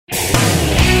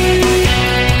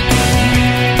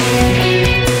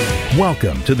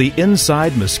Welcome to the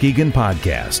Inside Muskegon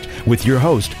podcast with your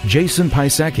host, Jason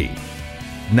Pisecki.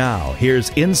 Now,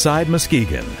 here's Inside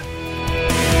Muskegon.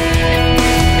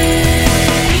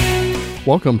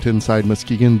 Welcome to Inside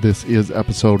Muskegon. This is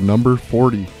episode number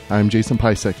 40. I'm Jason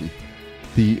Pisecki.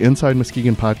 The Inside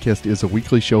Muskegon podcast is a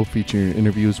weekly show featuring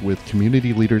interviews with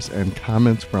community leaders and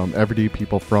comments from everyday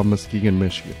people from Muskegon,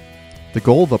 Michigan. The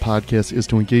goal of the podcast is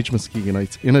to engage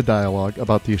Muskegonites in a dialogue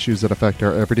about the issues that affect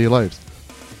our everyday lives.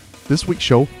 This week's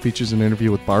show features an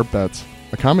interview with Barb Betts,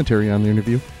 a commentary on the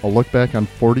interview, a look back on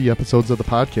 40 episodes of the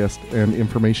podcast, and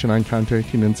information on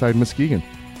contacting Inside Muskegon.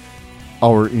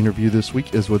 Our interview this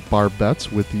week is with Barb Betts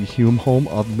with the Hume Home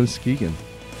of Muskegon.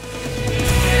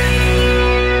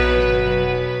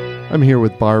 I'm here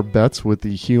with Barb Betts with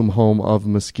the Hume Home of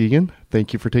Muskegon.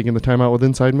 Thank you for taking the time out with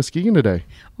Inside Muskegon today.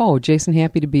 Oh, Jason,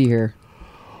 happy to be here.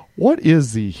 What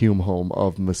is the Hume Home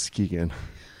of Muskegon?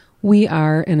 We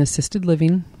are an assisted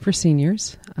living for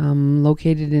seniors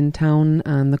located in town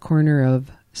on the corner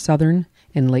of Southern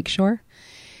and Lakeshore,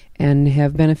 and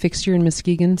have been a fixture in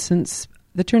Muskegon since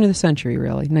the turn of the century,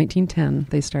 really. 1910,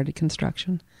 they started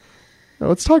construction. Now,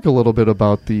 let's talk a little bit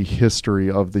about the history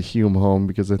of the Hume Home,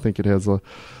 because I think it has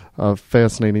a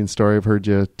fascinating story. I've heard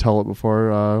you tell it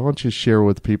before. Why don't you share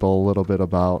with people a little bit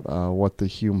about what the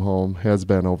Hume Home has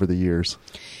been over the years?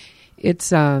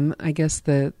 It's, I guess,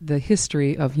 the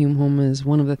history of Hume Home is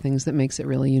one of the things that makes it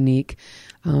really unique.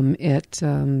 At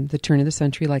the turn of the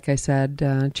century, like I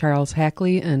said, Charles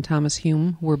Hackley and Thomas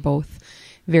Hume were both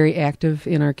very active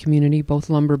in our community, both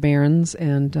lumber barons,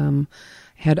 and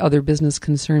had other business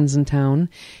concerns in town.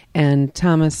 And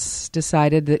Thomas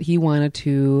decided that he wanted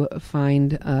to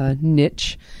find a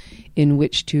niche in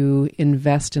which to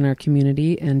invest in our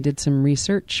community, and did some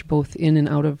research both in and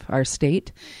out of our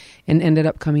state, and ended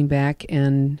up coming back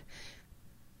and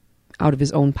out of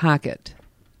his own pocket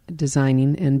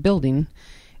designing and building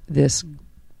this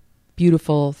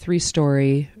beautiful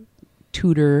 3-story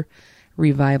Tudor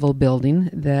revival building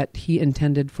that he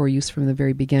intended for use from the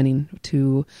very beginning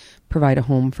to provide a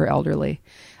home for elderly.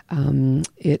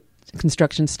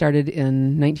 Construction started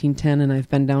in 1910, and I've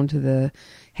been down to the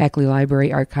Hackley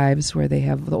Library archives where they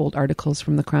have the old articles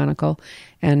from the Chronicle,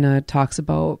 and talks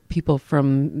about people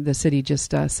from the city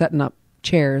just setting up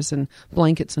chairs and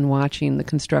blankets and watching the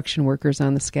construction workers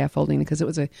on the scaffolding, because it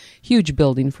was a huge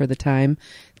building for the time.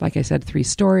 Like I said, 3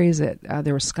 stories.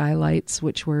 There were skylights,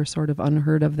 which were sort of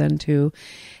unheard of then too.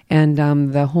 And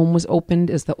the home was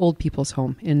opened as the Old People's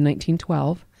Home in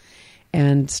 1912.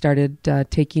 And started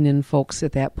taking in folks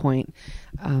at that point.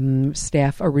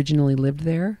 Staff originally lived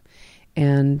there,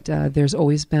 and there's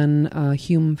always been a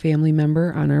Hume family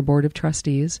member on our board of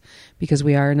trustees, because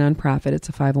we are a nonprofit. It's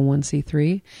a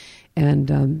 501c3, and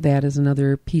that is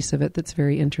another piece of it that's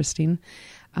very interesting.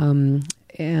 And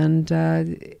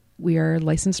we are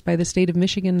licensed by the state of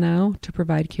Michigan now to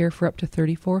provide care for up to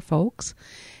 34 folks,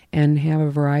 and have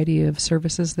a variety of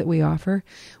services that we offer.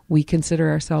 We consider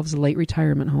ourselves a late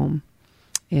retirement home,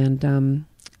 and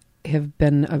have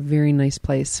been a very nice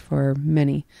place for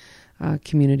many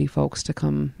community folks to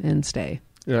come and stay.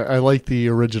 Yeah, I like the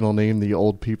original name, the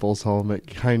Old People's Home. It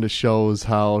kind of shows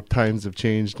how times have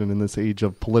changed, and in this age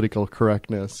of political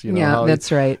correctness, yeah,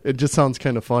 that's right. It just sounds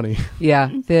kind of funny.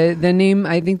 Yeah, the name,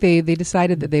 I think they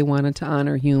decided that they wanted to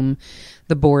honor Hume.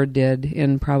 The board did,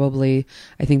 and probably,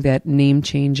 I think that name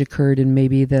change occurred in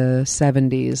maybe the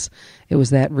 70s. It was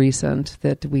that recent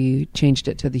that we changed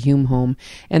it to the Hume Home.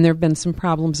 And there have been some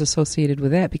problems associated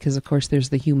with that, because, of course, there's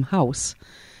the Hume House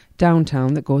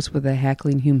downtown that goes with the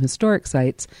Hackley and Hume Historic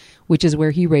Sites, which is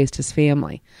where he raised his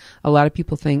family. A lot of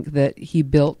people think that he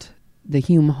built the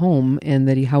Hume Home and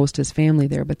that he housed his family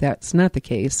there, but that's not the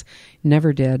case.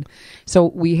 Never did. So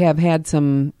we have had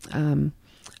some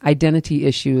identity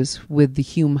issues with the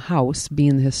Hume House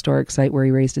being the historic site where he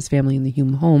raised his family, and the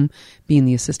Hume Home being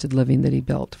the assisted living that he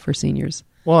built for seniors.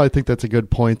 Well, I think that's a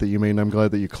good point that you made, and I'm glad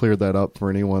that you cleared that up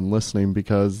for anyone listening,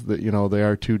 because they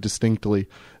are two distinctly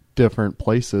different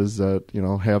places that,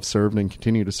 have served and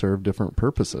continue to serve different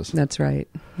purposes. That's right.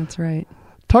 That's right.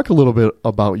 Talk a little bit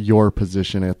about your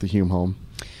position at the Hume Home.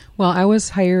 Well, I was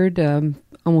hired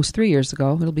almost 3 years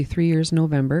ago. It'll be 3 years in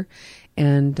November,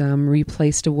 and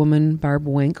replaced a woman, Barb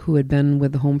Wenk, who had been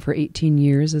with the home for 18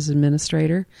 years as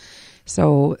administrator.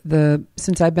 So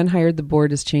since I've been hired, the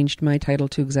board has changed my title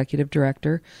to executive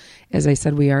director. As I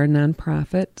said, we are a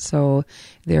nonprofit, so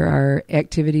there are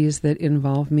activities that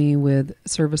involve me with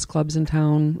service clubs in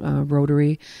town,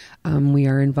 Rotary. We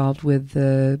are involved with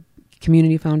the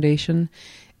Community Foundation.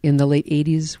 In the late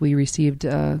 80s, we received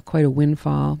quite a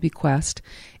windfall bequest,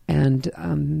 and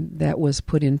that was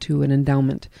put into an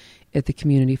endowment at the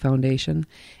Community Foundation.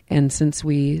 And since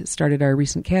we started our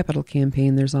recent capital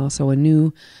campaign, there's also a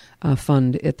new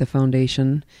fund at the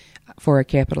foundation for a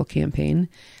capital campaign.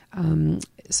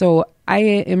 So I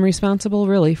am responsible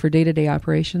really for day-to-day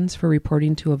operations, for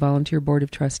reporting to a volunteer board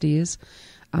of trustees,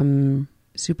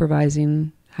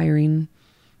 supervising, hiring,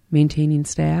 maintaining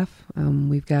staff.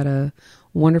 We've got a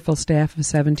wonderful staff of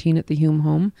 17 at the Hume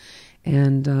home,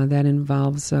 and that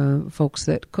involves folks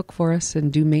that cook for us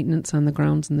and do maintenance on the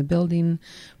grounds in the building,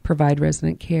 provide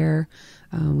resident care.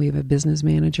 We have a business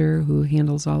manager who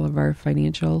handles all of our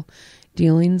financial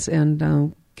dealings,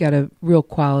 and got a real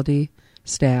quality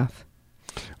staff.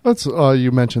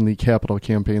 You mentioned the capital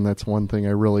campaign. That's one thing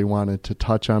I really wanted to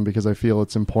touch on because I feel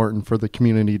it's important for the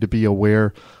community to be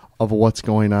aware of what's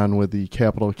going on with the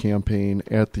capital campaign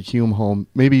at the Hume home.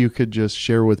 Maybe you could just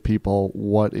share with people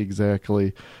what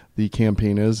exactly the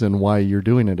campaign is and why you're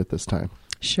doing it at this time.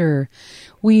 Sure.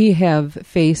 We have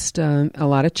faced a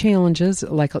lot of challenges,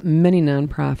 like many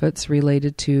nonprofits,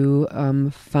 related to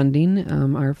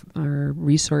funding our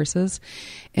resources.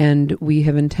 And we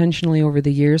have intentionally, over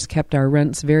the years, kept our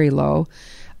rents very low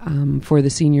for the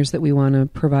seniors that we want to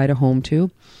provide a home to.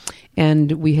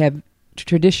 And we have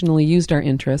traditionally used our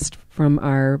interest from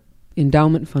our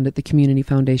endowment fund at the Community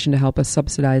Foundation to help us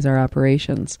subsidize our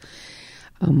operations.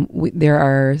 There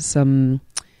are some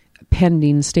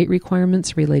pending state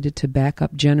requirements related to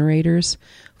backup generators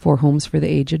for homes for the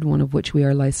aged, one of which we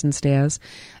are licensed as,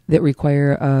 that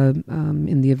require,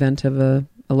 in the event of a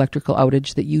electrical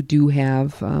outage, that you do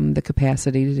have the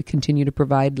capacity to continue to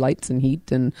provide lights and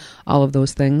heat and all of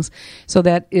those things. So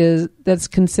that's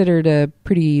considered a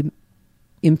pretty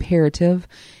imperative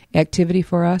activity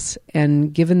for us,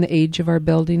 and given the age of our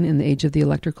building and the age of the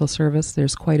electrical service,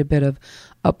 there's quite a bit of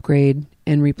upgrade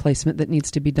and replacement that needs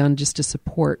to be done just to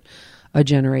support a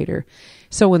generator.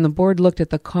 So when the board looked at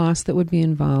the cost that would be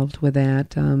involved with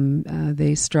that,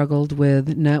 they struggled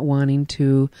with not wanting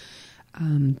to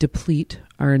deplete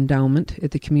our endowment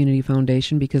at the Community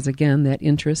Foundation, because again, that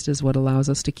interest is what allows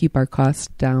us to keep our costs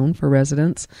down for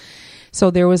residents. So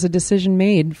there was a decision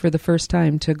made for the first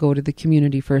time to go to the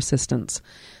community for assistance.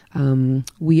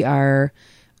 We are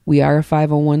a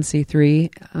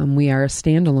 501c3. We are a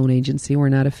standalone agency. We're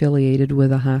not affiliated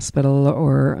with a hospital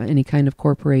or any kind of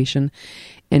corporation.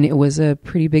 And it was a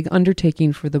pretty big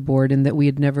undertaking for the board in that we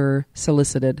had never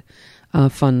solicited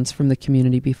funds from the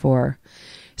community before.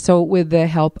 So with the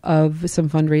help of some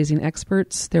fundraising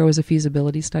experts, there was a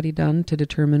feasibility study done to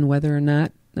determine whether or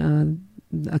not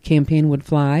a campaign would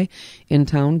fly in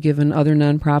town, given other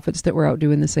nonprofits that were out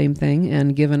doing the same thing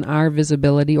and given our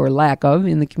visibility or lack of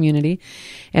in the community.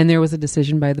 And there was a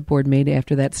decision by the board made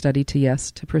after that study to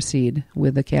proceed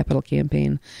with the capital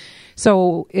campaign.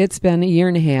 So it's been a year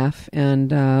and a half,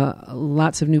 and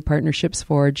lots of new partnerships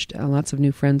forged, lots of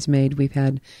new friends made. We've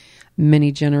had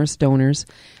many generous donors.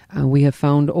 We have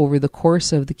found over the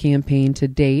course of the campaign to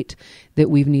date that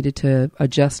we've needed to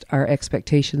adjust our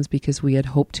expectations because we had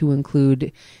hoped to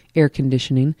include air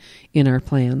conditioning in our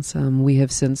plans. We have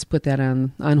since put that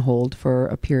on hold for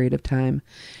a period of time.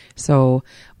 So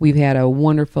we've had a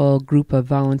wonderful group of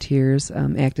volunteers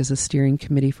act as a steering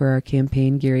committee for our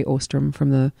campaign. Gary Ostrom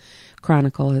from the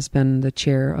Chronicle has been the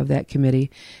chair of that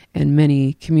committee, and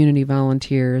many community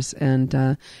volunteers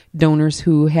and donors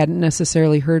who hadn't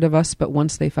necessarily heard of us, but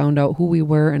once they found out who we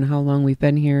were and how long we've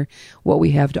been here, what we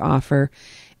have to offer,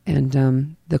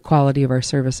 and the quality of our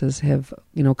services have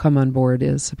come on board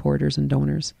as supporters and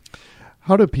donors.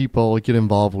 How do people get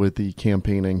involved with the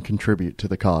campaign and contribute to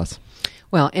the cause?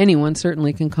 Well, anyone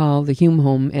certainly can call the Hume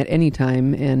home at any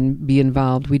time and be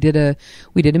involved. We did a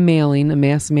mailing, a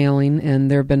mass mailing, and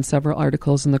there have been several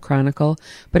articles in the Chronicle.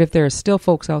 But if there are still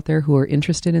folks out there who are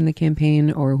interested in the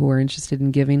campaign or who are interested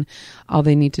in giving, all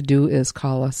they need to do is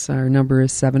call us. Our number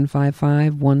is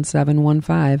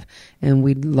 755-1715, and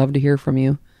we'd love to hear from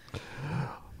you.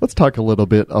 Let's talk a little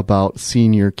bit about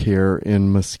senior care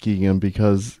in Muskegon,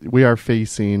 because we are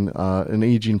facing an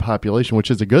aging population,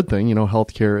 which is a good thing.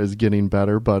 Healthcare is getting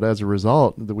better, but as a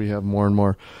result, we have more and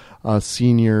more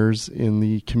seniors in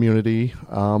the community.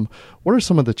 What are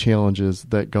some of the challenges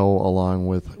that go along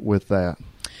with that?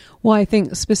 Well, I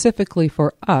think specifically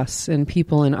for us and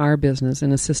people in our business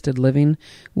in assisted living,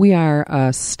 we are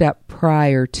a step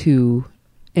prior to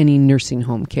any nursing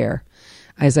home care.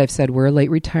 As I've said, we're a late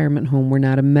retirement home. We're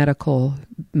not a medical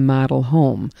model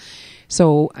home.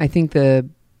 So I think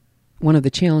one of the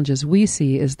challenges we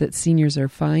see is that seniors are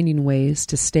finding ways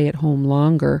to stay at home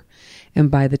longer And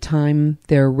by the time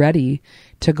they're ready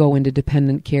to go into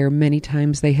dependent care, many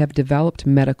times they have developed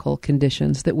medical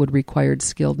conditions that would require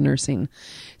skilled nursing.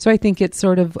 So I think it's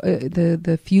sort of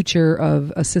the future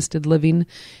of assisted living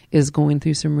is going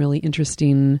through some really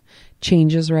interesting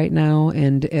changes right now.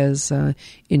 And as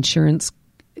insurance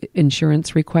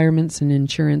requirements and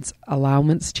insurance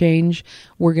allowance change,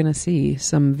 we're going to see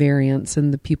some variance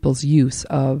in the people's use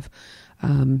of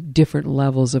different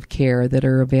levels of care that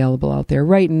are available out there.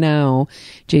 Right now,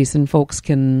 Jason, folks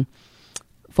can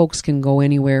go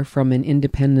anywhere from an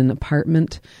independent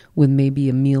apartment with maybe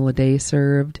a meal a day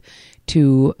served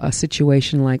to a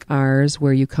situation like ours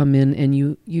where you come in and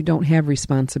you don't have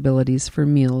responsibilities for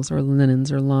meals or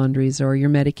linens or laundries or your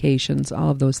medications, all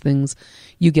of those things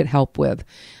you get help with,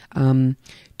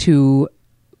 to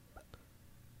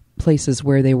places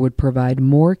where they would provide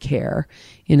more care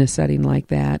in a setting like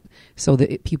that so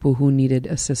that people who needed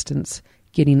assistance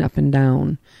getting up and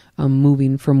down,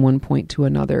 moving from one point to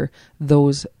another,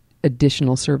 those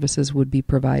additional services would be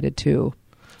provided too.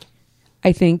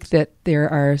 I think that there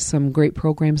are some great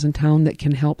programs in town that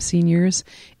can help seniors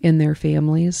and their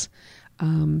families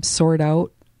sort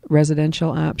out residential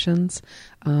options.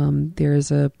 There's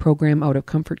a program out of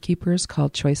Comfort Keepers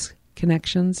called Choice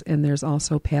Connections, and there's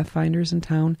also Pathfinders in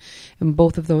town. And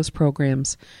both of those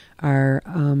programs are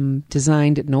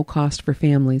designed at no cost for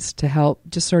families to help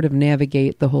just sort of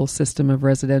navigate the whole system of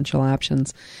residential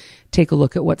options, take a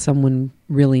look at what someone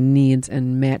really needs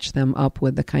and match them up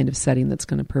with the kind of setting that's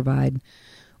going to provide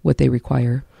what they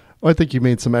require. Well, I think you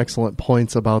made some excellent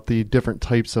points about the different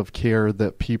types of care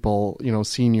that people,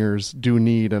 seniors do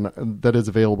need and that is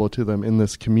available to them in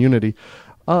this community.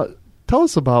 Tell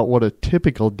us about what a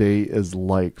typical day is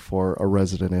like for a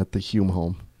resident at the Hume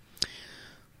home.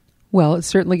 Well, it's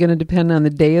certainly going to depend on the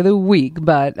day of the week,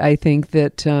 but I think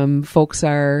that folks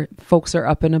are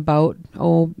up and about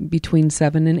between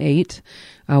 7 and 8.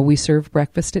 We serve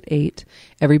breakfast at 8.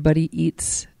 Everybody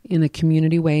eats in a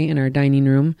community way in our dining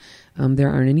room. There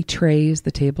aren't any trays.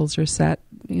 The tables are set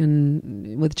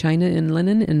with china and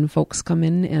linen, and folks come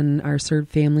in and are served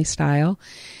family style.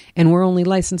 And we're only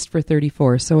licensed for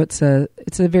 34, so it's a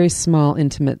very small,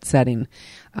 intimate setting.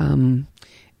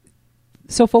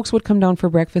 So folks would come down for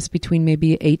breakfast between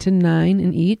maybe 8 and 9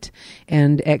 and eat,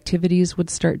 and activities would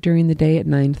start during the day at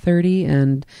 9:30,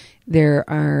 and there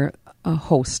are a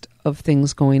host of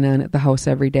things going on at the house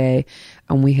every day.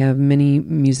 We have many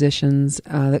musicians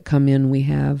that come in. We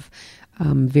have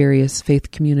various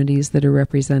faith communities that are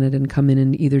represented and come in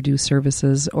and either do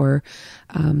services or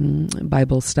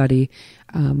Bible study.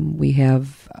 We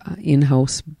have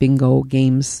in-house bingo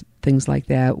games, things like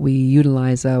that. We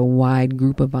utilize a wide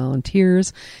group of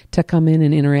volunteers to come in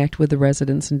and interact with the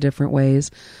residents in different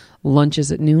ways. Lunch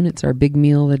is at noon. It's our big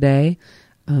meal of the day.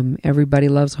 Everybody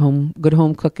loves good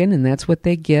home cooking, and that's what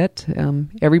they get.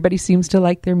 Everybody seems to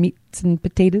like their meats and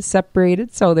potatoes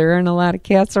separated, so there aren't a lot of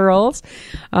casseroles.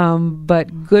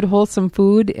 But good, wholesome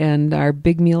food, and our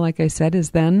big meal, like I said, is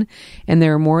then. And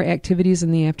there are more activities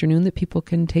in the afternoon that people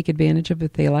can take advantage of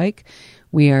if they like.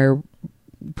 We are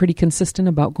pretty consistent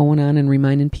about going on and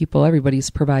reminding people everybody's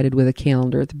provided with a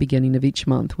calendar at the beginning of each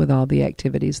month with all the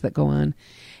activities that go on.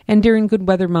 And during good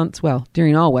weather months,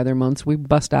 during all weather months, we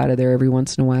bust out of there every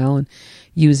once in a while and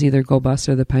use either Go Bus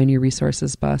or the Pioneer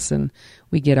Resources bus. And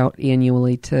we get out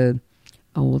annually to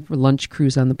a lunch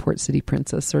cruise on the Port City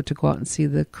Princess, or to go out and see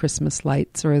the Christmas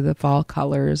lights or the fall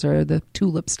colors or the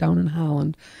tulips down in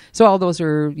Holland. So all those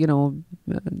are,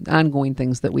 ongoing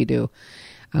things that we do.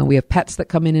 We have pets that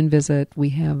come in and visit. We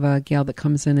have a gal that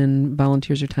comes in and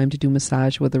volunteers her time to do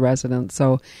massage with the residents.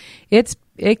 So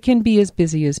it can be as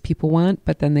busy as people want,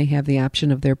 but then they have the option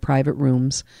of their private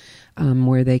rooms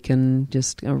where they can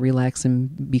just relax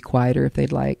and be quieter if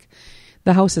they'd like.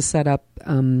 The house is set up.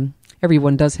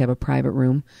 Everyone does have a private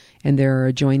room, and there are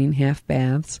adjoining half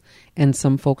baths, and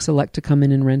some folks elect to come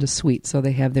in and rent a suite, so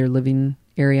they have their living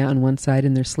area on one side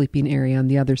and their sleeping area on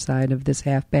the other side of this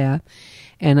half bath.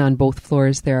 And on both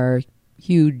floors there are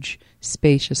huge,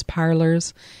 spacious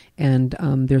parlors, and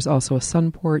there's also a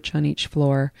sun porch on each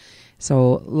floor.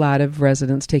 So a lot of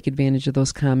residents take advantage of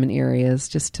those common areas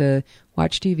just to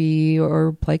watch TV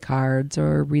or play cards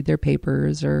or read their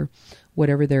papers or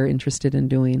whatever they're interested in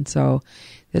doing. So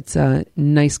it's a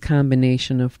nice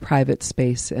combination of private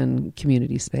space and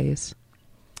community space.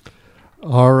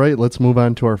 All right, let's move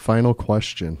on to our final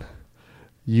question.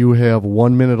 You have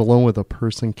 1 minute alone with a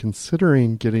person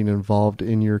considering getting involved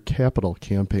in your capital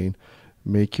campaign.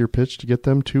 Make your pitch to get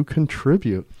them to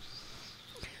contribute.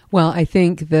 Well, I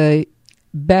think the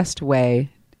best way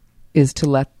is to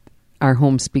let our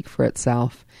home speak for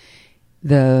itself.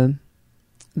 The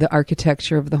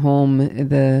architecture of the home,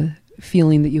 the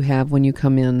feeling that you have when you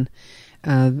come in,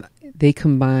 they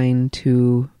combine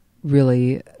to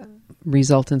really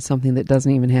result in something that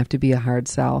doesn't even have to be a hard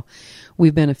sell.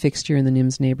 We've been a fixture in the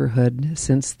NIMS neighborhood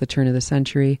since the turn of the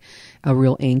century, a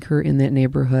real anchor in that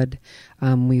neighborhood.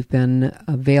 We've been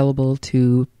available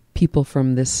to people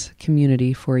from this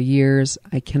community for years.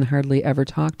 I can hardly ever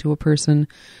talk to a person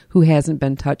who hasn't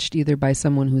been touched either by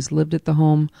someone who's lived at the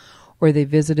home, or they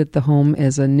visited the home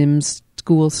as a NIMS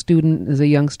school student, as a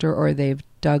youngster, or they've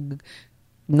dug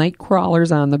night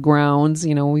crawlers on the grounds.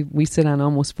 You know, we sit on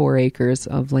almost 4 acres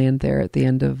of land there at the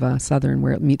end of Southern,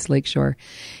 where it meets Lakeshore.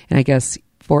 And I guess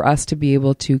for us to be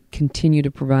able to continue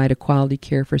to provide a quality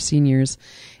care for seniors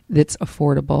that's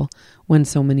affordable, when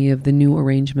so many of the new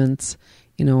arrangements,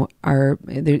 you know,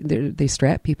 they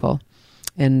strap people,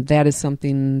 and that is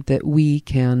something that we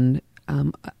can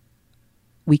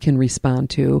respond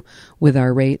to with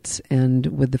our rates and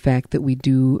with the fact that we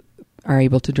are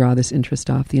able to draw this interest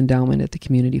off the endowment at the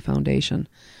Community Foundation.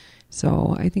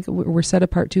 So I think we're set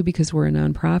apart too because we're a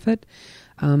nonprofit.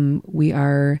 We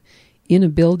are in a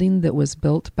building that was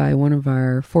built by one of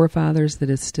our forefathers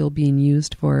that is still being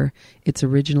used for its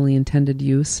originally intended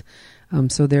use.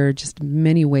 So there are just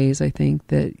many ways, I think,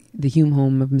 that the Hume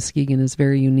Home of Muskegon is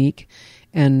very unique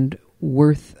and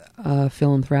worth a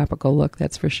philanthropical look,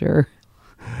 that's for sure.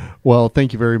 Well,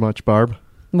 thank you very much, Barb.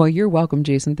 Well, you're welcome,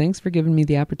 Jason. Thanks for giving me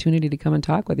the opportunity to come and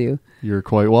talk with you. You're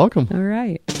quite welcome. All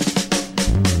right.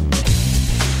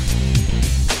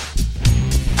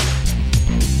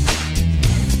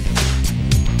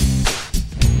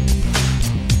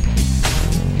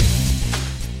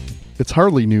 It's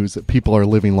hardly news that people are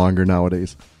living longer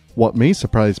nowadays. What may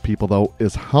surprise people, though,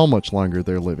 is how much longer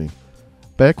they're living.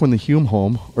 Back when the Hume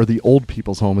Home, or the Old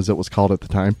People's Home as it was called at the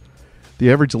time,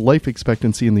 the average life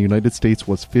expectancy in the United States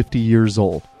was 50 years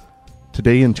old.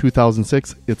 Today in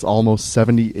 2006, it's almost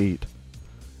 78.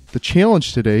 The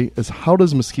challenge today is, how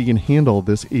does Muskegon handle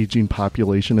this aging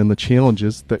population and the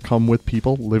challenges that come with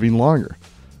people living longer?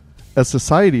 As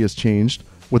society has changed,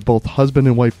 with both husband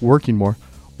and wife working more,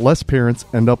 less parents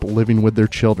end up living with their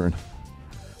children.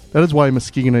 That is why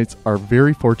Muskegonites are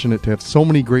very fortunate to have so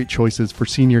many great choices for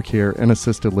senior care and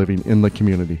assisted living in the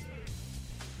community.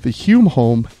 The Hume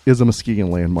Home is a Muskegon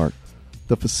landmark.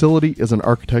 The facility is an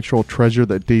architectural treasure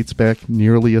that dates back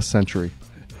nearly a century.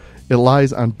 It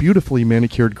lies on beautifully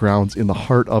manicured grounds in the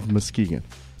heart of Muskegon.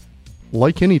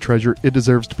 Like any treasure, it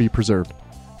deserves to be preserved.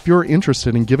 If you are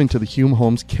interested in giving to the Hume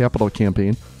Home's capital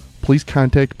campaign, please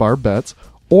contact Barb Betts,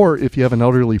 or if you have an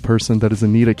elderly person that is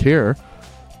in need of care,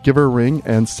 give her a ring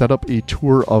and set up a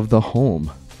tour of the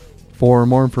home. For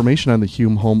more information on the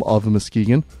Hume Home of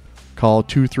Muskegon, call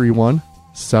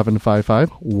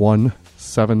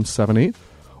 231-755-1778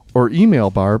 or email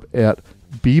Barb at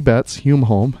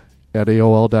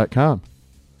bbettsHumeHome@aol.com.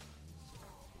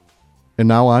 And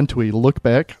now on to a look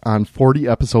back on 40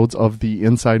 episodes of the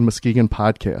Inside Muskegon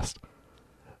podcast.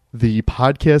 The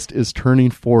podcast is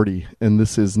turning 40, and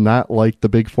this is not like the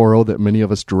Big 4-0 that many of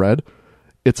us dread.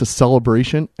 It's a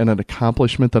celebration and an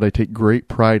accomplishment that I take great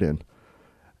pride in.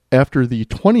 After the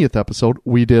 20th episode,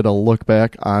 we did a look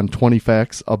back on 20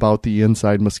 facts about the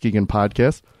Inside Muskegon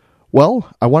podcast. Well,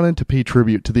 I wanted to pay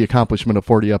tribute to the accomplishment of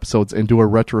 40 episodes and do a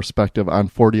retrospective on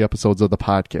 40 episodes of the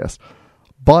podcast.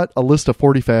 But a list of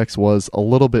 40 facts was a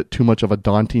little bit too much of a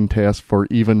daunting task for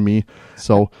even me,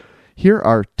 so here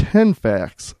are 10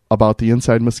 facts about the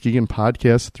Inside Muskegon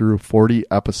podcast through 40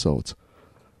 episodes.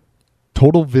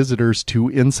 Total visitors to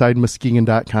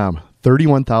InsideMuskegon.com,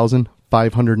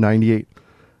 31,598.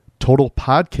 Total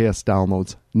podcast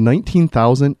downloads,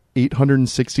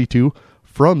 19,862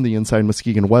 from the Inside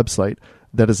Muskegon website.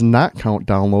 That does not count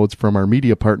downloads from our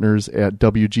media partners at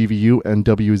WGVU and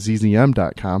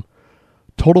WZZM.com.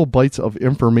 Total bytes of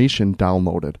information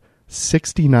downloaded,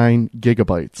 69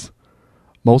 gigabytes.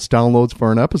 Most downloads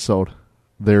for an episode.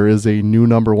 There is a new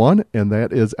number 1, and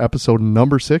that is episode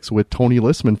number 6 with Tony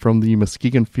Listman from the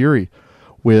Muskegon Fury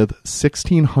with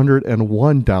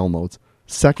 1,601 downloads.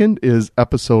 Second is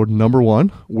episode number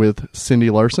 1 with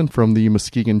Cindy Larson from the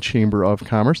Muskegon Chamber of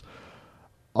Commerce,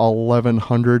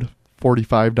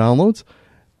 1,145 downloads.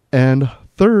 And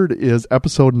third is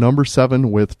episode number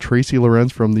 7 with Tracy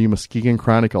Lorenz from the Muskegon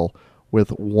Chronicle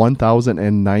with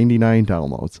 1,099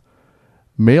 downloads.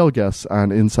 Male guests on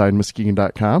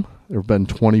InsideMuskegon.com, there have been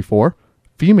 24.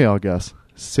 Female guests,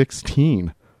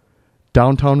 16.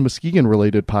 Downtown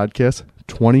Muskegon-related podcasts,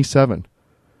 27.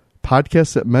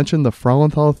 Podcasts that mention the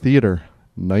Frauenthal Theater,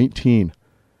 19.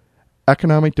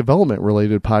 Economic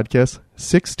development-related podcasts,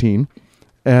 16.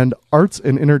 And arts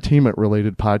and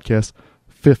entertainment-related podcasts,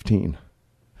 15.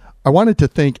 I wanted to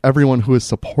thank everyone who has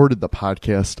supported the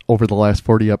podcast over the last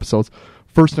 40 episodes.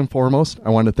 First and foremost,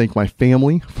 I want to thank my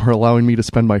family for allowing me to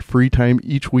spend my free time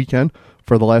each weekend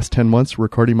for the last 10 months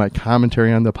recording my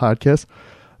commentary on the podcast.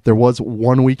 There was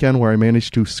one weekend where I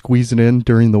managed to squeeze it in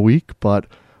during the week, but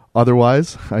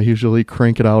otherwise, I usually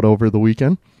crank it out over the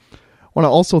weekend. I want to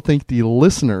also thank the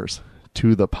listeners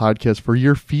to the podcast for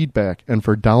your feedback and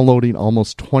for downloading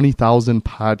almost 20,000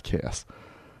 podcasts.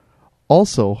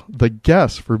 Also, the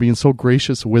guests for being so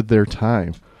gracious with their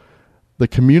time. The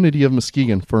community of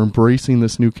Muskegon for embracing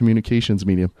this new communications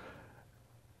medium.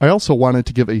 I also wanted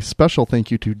to give a special thank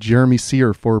you to Jeremy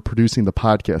Sear for producing the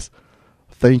podcast.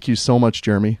 Thank you so much,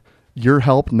 Jeremy. Your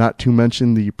help, not to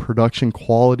mention the production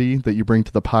quality that you bring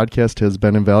to the podcast, has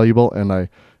been invaluable, and I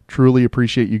truly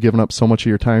appreciate you giving up so much of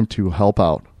your time to help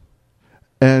out.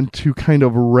 And to kind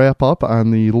of wrap up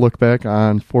on the look back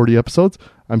on 40 episodes,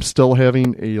 I'm still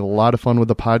having a lot of fun with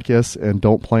the podcast and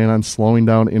don't plan on slowing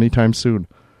down anytime soon.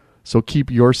 So keep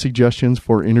your suggestions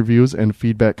for interviews and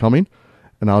feedback coming,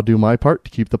 and I'll do my part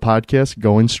to keep the podcast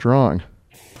going strong.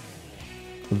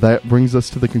 That brings us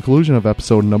to the conclusion of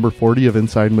episode number 40 of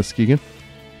Inside Muskegon.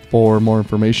 For more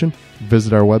information,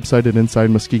 visit our website at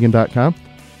InsideMuskegon.com.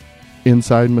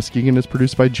 Inside Muskegon is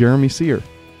produced by Jeremy Sear.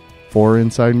 For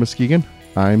Inside Muskegon,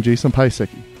 I'm Jason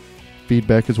Piasecki.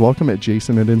 Feedback is welcome at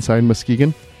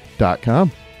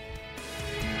jason@InsideMuskegon.com.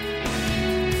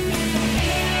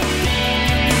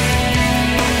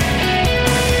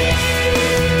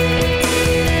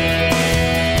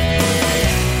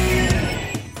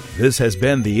 This has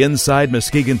been the Inside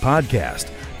Muskegon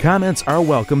podcast. Comments are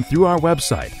welcome through our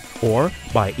website or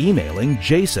by emailing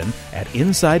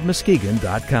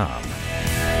jason@InsideMuskegon.com.